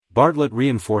Bartlett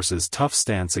reinforces tough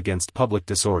stance against public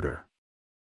disorder.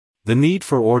 The need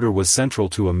for order was central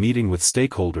to a meeting with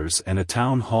stakeholders and a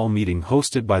town hall meeting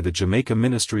hosted by the Jamaica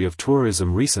Ministry of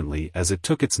Tourism recently as it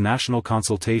took its national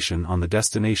consultation on the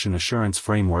Destination Assurance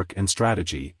Framework and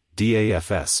Strategy,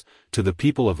 DAFS, to the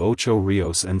people of Ocho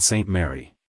Rios and St.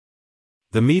 Mary.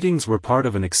 The meetings were part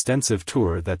of an extensive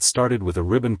tour that started with a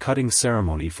ribbon-cutting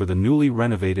ceremony for the newly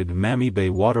renovated Mammy Bay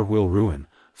Waterwheel Ruin,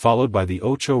 followed by the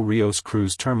Ocho Rios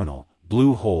Cruise Terminal,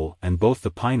 Blue Hole, and both the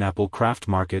Pineapple Craft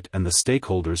Market and the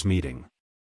stakeholders meeting.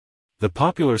 The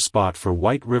popular spot for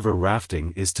White River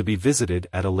rafting is to be visited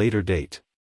at a later date.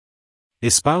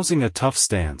 Espousing a tough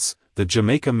stance, the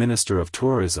Jamaica Minister of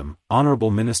Tourism,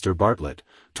 Honorable Minister Bartlett,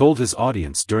 told his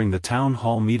audience during the town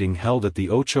hall meeting held at the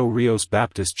Ocho Rios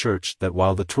Baptist Church that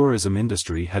while the tourism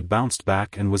industry had bounced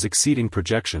back and was exceeding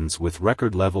projections with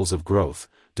record levels of growth,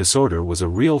 disorder was a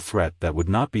real threat that would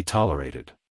not be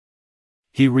tolerated.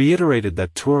 He reiterated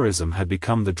that tourism had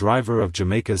become the driver of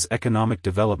Jamaica's economic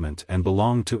development and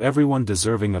belonged to everyone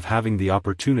deserving of having the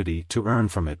opportunity to earn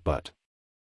from it, but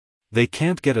they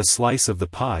can't get a slice of the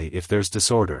pie if there's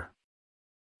disorder.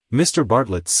 Mr.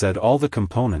 Bartlett said all the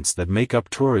components that make up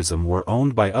tourism were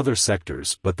owned by other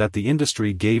sectors but that the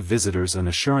industry gave visitors an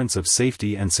assurance of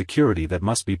safety and security that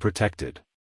must be protected.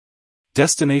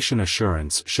 Destination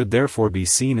assurance should therefore be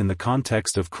seen in the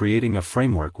context of creating a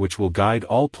framework which will guide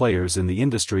all players in the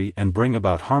industry and bring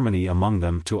about harmony among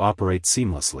them to operate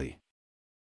seamlessly.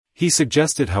 He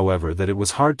suggested, however, that it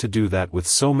was hard to do that with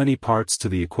so many parts to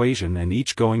the equation and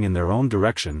each going in their own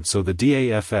direction, so the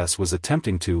DAFS was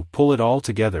attempting to pull it all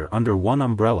together under one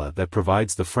umbrella that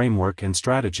provides the framework and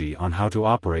strategy on how to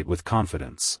operate with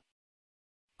confidence.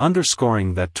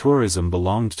 Underscoring that tourism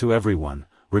belonged to everyone,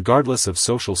 regardless of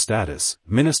social status,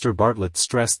 Minister Bartlett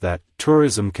stressed that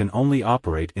tourism can only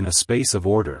operate in a space of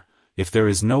order. If there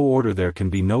is no order, there can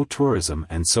be no tourism,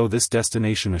 and so this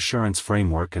destination assurance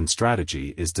framework and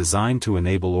strategy is designed to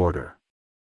enable order.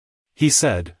 He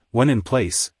said, when in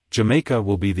place, Jamaica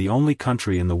will be the only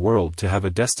country in the world to have a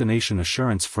destination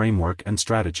assurance framework and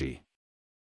strategy.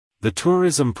 The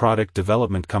Tourism Product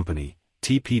Development Company,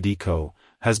 TPD Co.,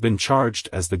 has been charged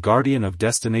as the guardian of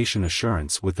destination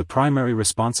assurance with the primary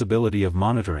responsibility of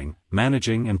monitoring,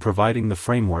 managing and providing the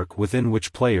framework within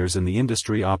which players in the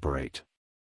industry operate.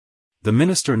 The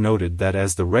minister noted that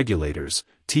as the regulators,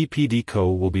 TPD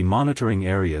Co. will be monitoring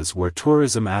areas where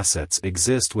tourism assets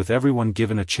exist with everyone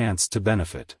given a chance to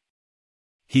benefit.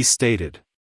 He stated,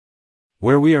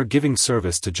 "Where we are giving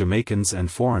service to Jamaicans and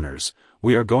foreigners,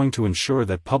 we are going to ensure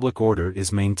that public order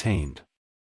is maintained."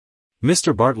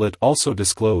 Mr. Bartlett also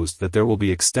disclosed that there will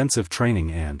be extensive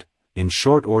training and, in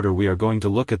short order, we are going to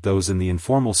look at those in the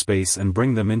informal space and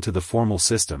bring them into the formal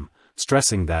system,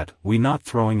 stressing that we not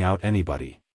throwing out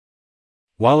anybody.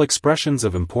 While expressions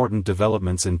of important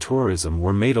developments in tourism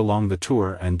were made along the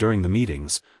tour and during the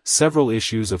meetings, several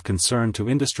issues of concern to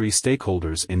industry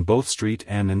stakeholders in both Street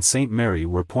and in St. Mary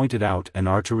were pointed out and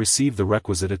are to receive the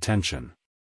requisite attention.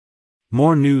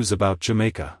 More news about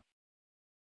Jamaica.